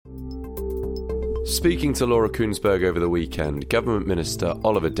Speaking to Laura Kuenssberg over the weekend, Government Minister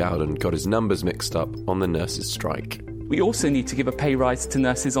Oliver Dowden got his numbers mixed up on the nurses' strike. We also need to give a pay rise to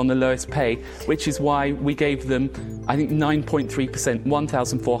nurses on the lowest pay, which is why we gave them, I think, 9.3%,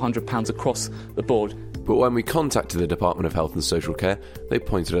 £1,400 across the board. But when we contacted the Department of Health and Social Care, they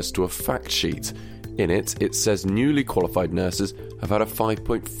pointed us to a fact sheet. In it says newly qualified nurses have had a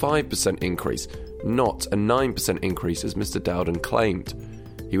 5.5% increase, not a 9% increase as Mr Dowden claimed.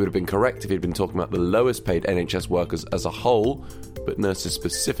 He would have been correct if he'd been talking about the lowest paid NHS workers as a whole, but nurses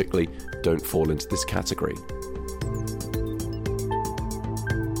specifically don't fall into this category.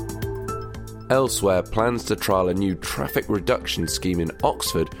 Elsewhere, plans to trial a new traffic reduction scheme in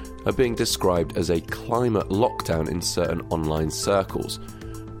Oxford are being described as a climate lockdown in certain online circles.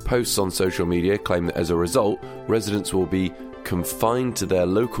 Posts on social media claim that as a result, residents will be confined to their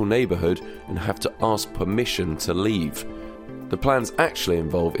local neighbourhood and have to ask permission to leave. The plans actually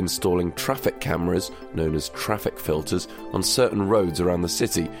involve installing traffic cameras, known as traffic filters, on certain roads around the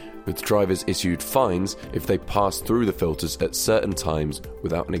city, with drivers issued fines if they pass through the filters at certain times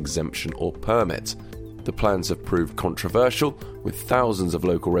without an exemption or permit. The plans have proved controversial, with thousands of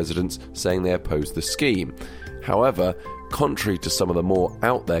local residents saying they oppose the scheme. However, contrary to some of the more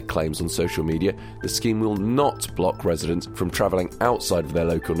out there claims on social media, the scheme will not block residents from travelling outside of their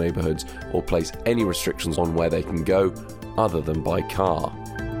local neighbourhoods or place any restrictions on where they can go, other than by car.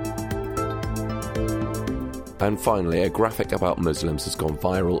 And finally, a graphic about Muslims has gone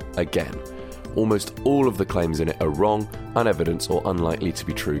viral again. Almost all of the claims in it are wrong, unevidenced or unlikely to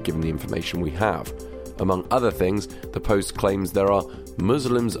be true given the information we have. Among other things, the post claims there are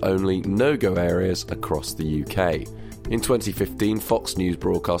Muslims-only no-go areas across the UK. In 2015, Fox News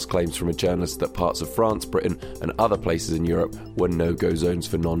broadcast claims from a journalist that parts of France, Britain and other places in Europe were no-go zones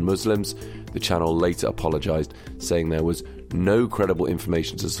for non-Muslims. The channel later apologised, saying there was no credible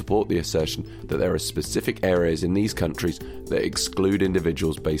information to support the assertion that there are specific areas in these countries that exclude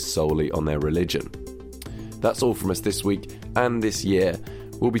individuals based solely on their religion. That's all from us this week and this year.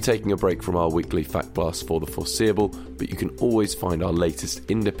 We'll be taking a break from our weekly Fact Blast for the foreseeable, but you can always find our latest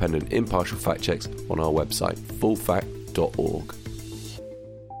independent, impartial fact checks on our website, fullfact.org.